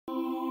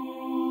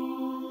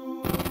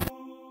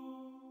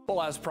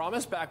Well, as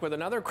promised, back with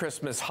another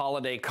Christmas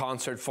holiday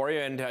concert for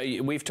you.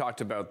 And we've talked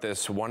about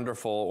this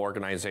wonderful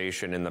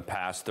organization in the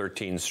past,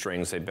 13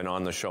 Strings. They've been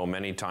on the show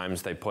many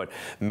times. They put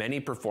many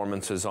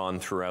performances on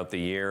throughout the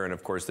year. And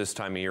of course, this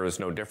time of year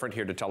is no different.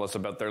 Here to tell us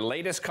about their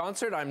latest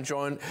concert, I'm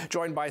joined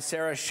by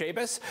Sara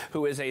Schabas,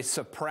 who is a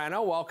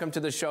soprano. Welcome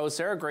to the show,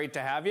 Sara. Great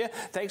to have you.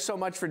 Thanks so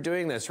much for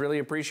doing this. Really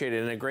appreciate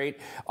it. And a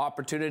great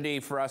opportunity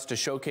for us to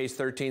showcase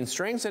 13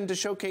 Strings and to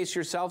showcase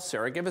yourself,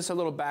 Sara. Give us a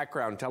little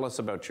background. Tell us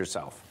about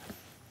yourself.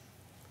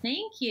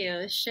 Thank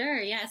you. Sure.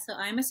 Yeah. So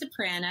I'm a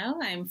soprano.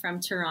 I'm from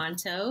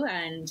Toronto,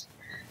 and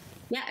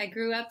yeah, I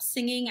grew up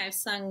singing. I've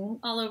sung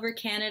all over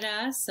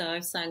Canada. So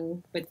I've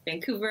sung with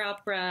Vancouver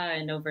Opera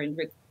and over in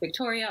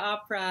Victoria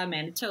Opera,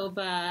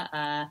 Manitoba.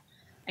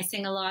 I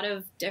sing a lot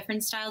of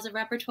different styles of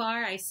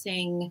repertoire. I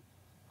sing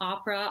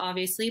opera,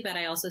 obviously, but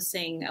I also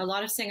sing a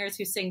lot of singers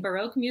who sing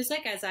Baroque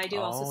music, as I do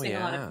also sing a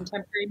lot of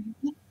contemporary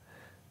music.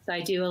 So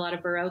I do a lot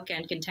of Baroque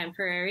and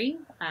contemporary.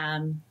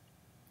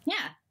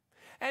 Yeah.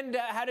 And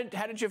how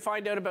did you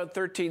find out about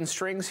 13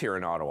 Strings here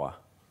in Ottawa?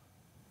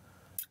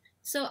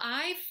 So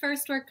I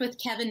first worked with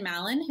Kevin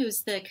Mallon,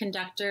 who's the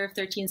conductor of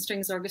 13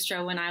 Strings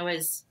Orchestra, when I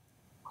was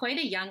quite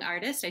a young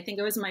artist. I think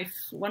it was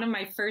one of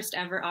my first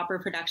ever opera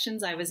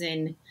productions I was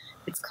in.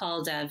 It's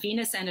called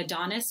Venus and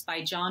Adonis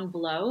by John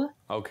Blow,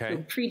 who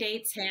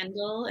predates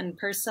Handel and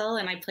Purcell.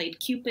 And I played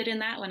Cupid in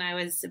that when I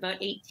was about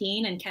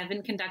 18, and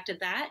Kevin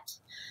conducted that.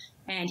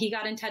 And he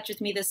got in touch with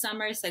me this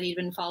summer, said he'd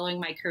been following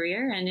my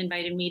career, and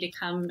invited me to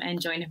come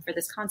and join him for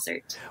this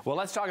concert. Well,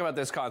 let's talk about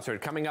this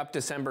concert. Coming up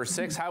December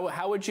 6th,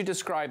 how would you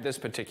describe this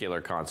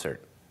particular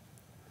concert?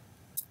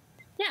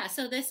 Yeah,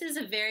 so this is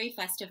a very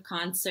festive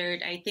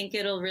concert. I think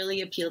it'll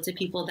really appeal to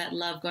people that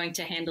love going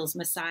to Handel's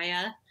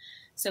Messiah.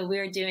 So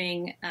we're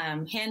doing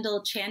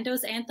Handel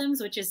Chandos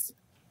anthems, which is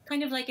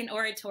kind of like an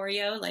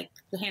oratorio, like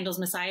the Handel's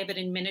Messiah, but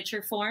in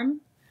miniature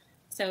form.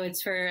 So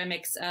it's for a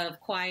mix of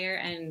choir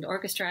and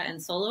orchestra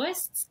and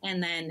soloists.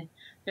 And then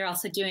they're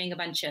also doing a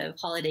bunch of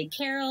holiday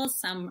carols,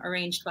 some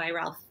arranged by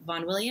Ralph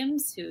Vaughan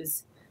Williams,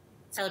 who's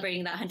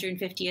celebrating the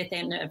 150th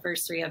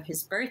anniversary of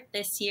his birth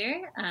this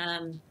year.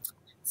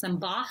 Some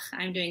Bach.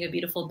 I'm doing a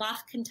beautiful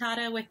Bach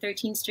cantata with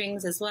 13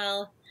 strings as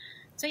well.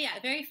 So yeah,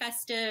 very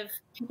festive.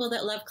 People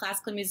that love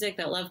classical music,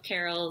 that love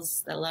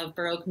carols, that love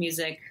Baroque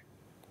music,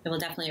 it will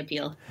definitely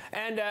appeal.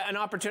 And an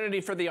opportunity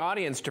for the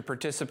audience to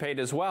participate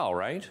as well,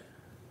 right?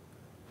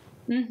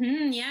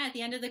 Yeah, at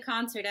the end of the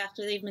concert,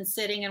 after they've been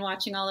sitting and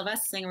watching all of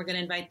us sing, we're going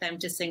to invite them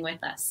to sing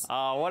with us.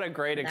 Oh, what a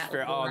great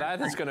experience. Oh, that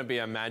is going to be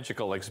a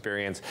magical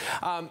experience.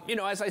 You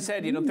know, as I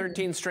said,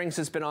 13 Strings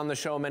has been on the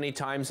show many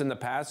times in the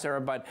past, Sara,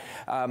 but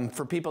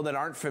for people that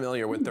aren't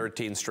familiar with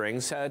 13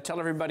 Strings, tell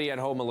everybody at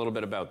home a little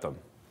bit about them.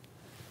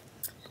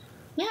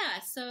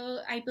 Yeah, so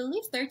I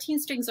believe 13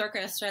 Strings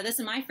Orchestra, this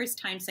is my first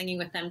time singing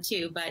with them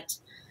too, but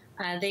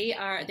they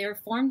were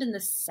formed in the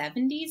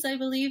 70s, I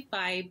believe,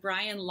 by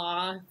Brian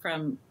Law,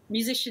 from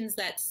musicians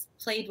that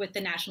played with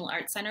the National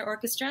Arts Centre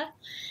Orchestra.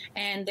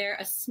 And they're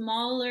a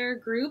smaller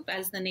group,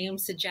 as the name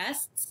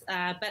suggests,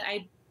 but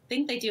I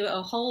think they do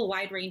a whole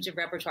wide range of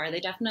repertoire. They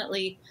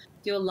definitely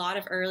do a lot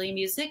of early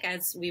music,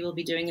 as we will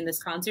be doing in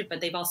this concert, but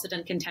they've also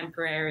done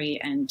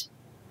contemporary and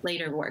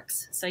later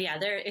works. So yeah,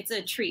 it's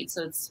a treat.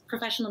 So it's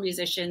professional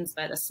musicians,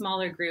 but a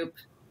smaller group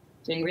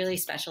doing really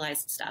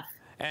specialized stuff.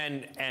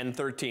 And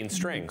 13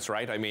 strings,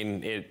 right? I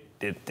mean,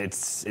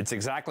 it's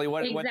exactly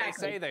what they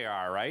say they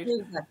are, right?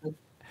 Exactly.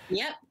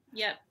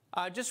 Yep.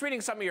 Just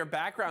reading some of your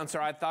background,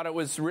 Sara, I thought it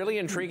was really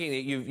intriguing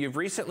that you've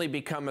recently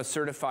become a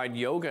certified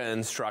yoga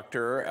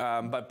instructor.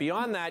 But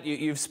beyond that,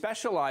 you've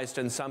specialized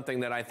in something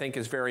that I think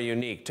is very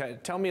unique.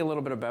 Tell me a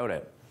little bit about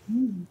it.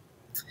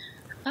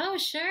 Oh,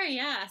 sure.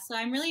 Yeah. So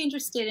I'm really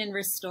interested in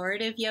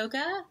restorative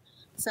yoga.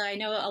 So I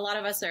know a lot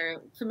of us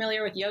are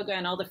familiar with yoga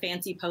and all the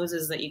fancy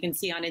poses that you can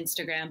see on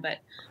Instagram, but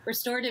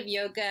restorative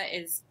yoga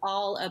is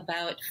all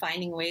about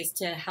finding ways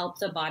to help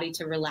the body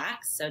to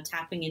relax. So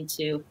tapping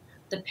into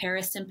the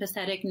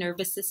parasympathetic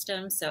nervous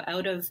system. So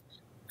out of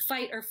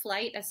fight or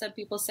flight, as some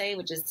people say,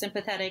 which is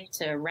sympathetic,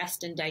 to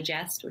rest and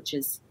digest, which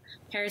is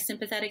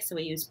parasympathetic. So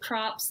we use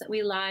props that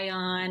we lie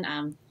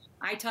on.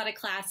 I taught a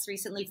class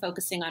recently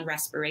focusing on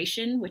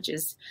respiration, which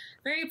is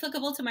very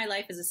applicable to my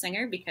life as a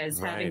singer, because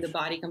having the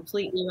body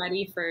completely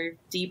ready for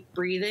deep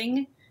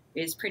breathing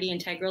is pretty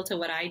integral to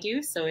what I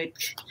do. So it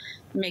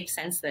makes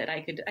sense that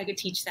I could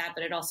teach that,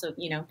 but it also,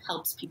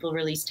 helps people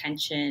release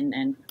tension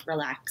and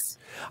relax.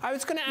 I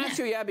was going to ask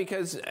you,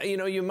 because,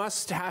 you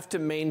must have to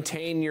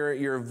maintain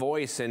your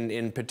voice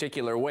in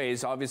particular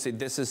ways. Obviously,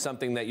 this is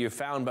something that you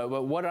found, but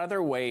what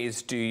other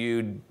ways do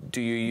you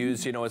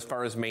use, as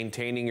far as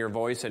maintaining your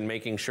voice and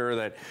making sure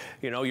that,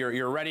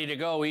 you're ready to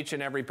go each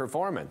and every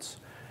performance?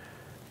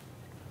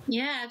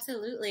 Yeah,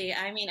 absolutely.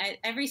 I mean,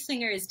 every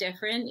singer is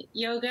different.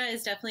 Yoga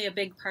is definitely a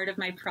big part of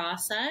my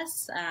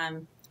process.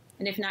 And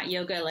if not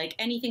yoga, like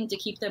anything to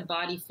keep the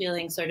body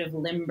feeling sort of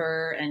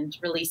limber and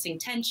releasing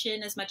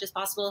tension as much as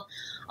possible.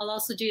 I'll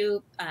also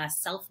do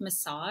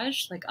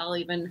self-massage. Like I'll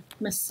even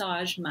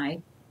massage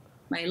my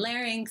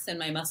larynx and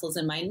my muscles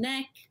in my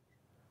neck.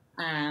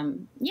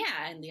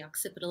 Yeah, and the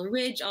occipital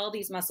ridge, all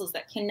these muscles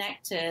that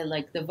connect to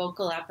like the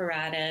vocal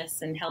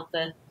apparatus and help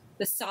the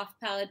soft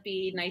palate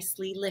be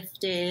nicely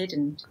lifted.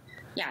 And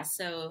yeah,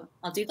 so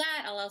I'll do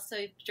that. I'll also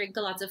drink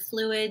lots of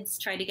fluids,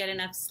 try to get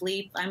enough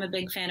sleep. I'm a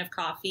big fan of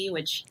coffee,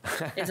 which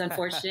is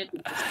unfortunate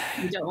because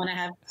you don't want to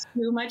have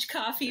too much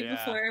coffee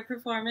before a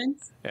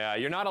performance. Yeah,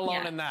 you're not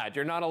alone in that.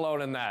 You're not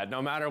alone in that.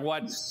 No matter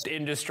what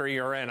industry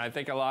you're in, I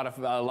think a lot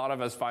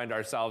of us find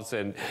ourselves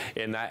in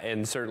that,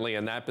 and certainly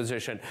in that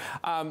position.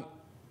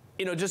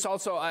 You know, just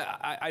also,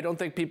 I don't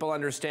think people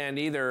understand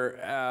either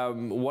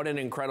what an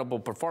incredible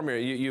performer.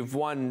 You've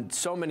won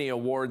so many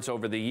awards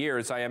over the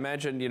years. I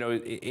imagine, you know,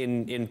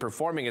 in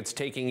performing, it's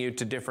taking you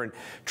to different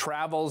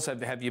travels.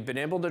 Have you been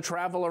able to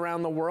travel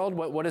around the world?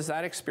 What has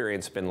that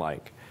experience been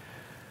like?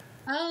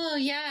 Oh,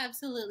 yeah,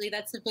 absolutely.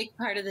 That's a big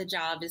part of the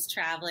job, is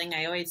traveling.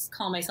 I always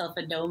call myself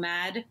a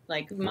nomad.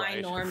 Like, my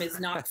norm is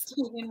not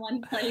staying in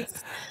one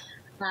place.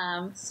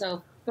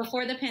 So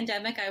before the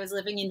pandemic, I was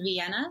living in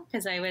Vienna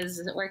because I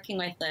was working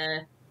with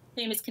a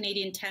famous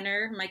Canadian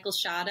tenor, Michael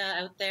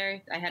Schada, out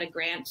there. I had a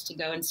grant to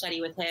go and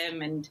study with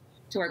him and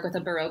to work with a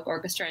Baroque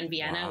orchestra in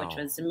Vienna, which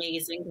was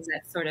amazing because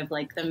that's sort of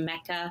like the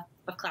mecca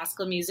of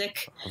classical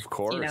music. Of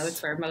course. You know,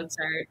 it's where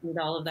Mozart and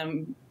all of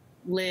them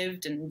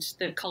lived, and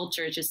the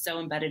culture is just so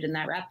embedded in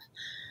that rep.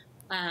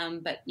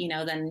 But, you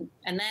know, then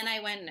I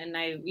went and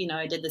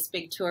I did this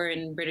big tour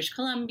in British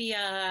Columbia,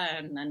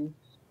 and then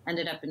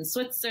ended up in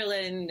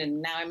Switzerland,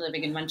 and now I'm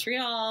living in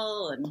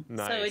Montreal. And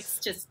so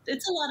it's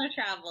a lot of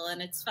travel,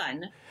 and it's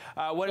fun.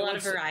 A lot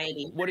of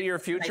variety. What are your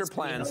future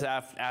plans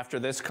after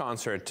this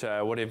concert?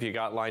 What have you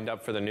got lined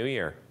up for the new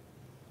year?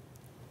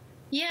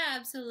 Yeah,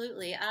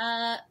 absolutely.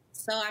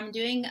 So I'm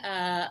doing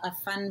a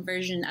fun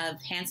version of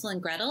Hansel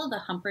and Gretel, the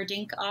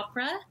Humperdinck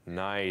opera.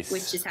 Nice.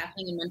 Which is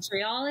happening in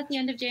Montreal at the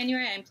end of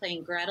January. I'm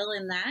playing Gretel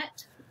in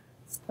that.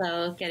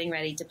 So getting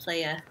ready to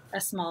play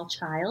a small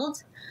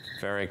child.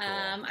 Very cool.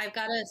 I've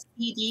got a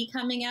CD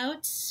coming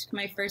out,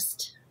 my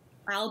first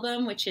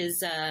album, which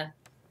is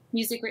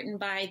music written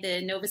by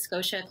the Nova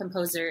Scotia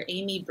composer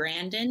Amy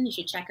Brandon. You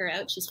should check her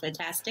out. She's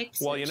fantastic.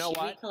 Well, you know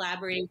what? We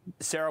collaborate.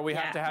 Sarah, we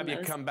have to have you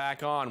come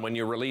back on when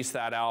you release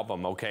that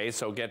album, okay?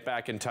 So get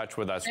back in touch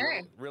with us.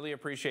 Sure. Really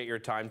appreciate your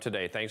time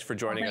today. Thanks for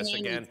joining us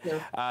again.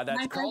 My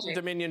That's pleasure. called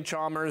Dominion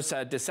Chalmers,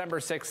 December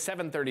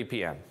 6th, 7:30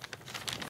 p.m.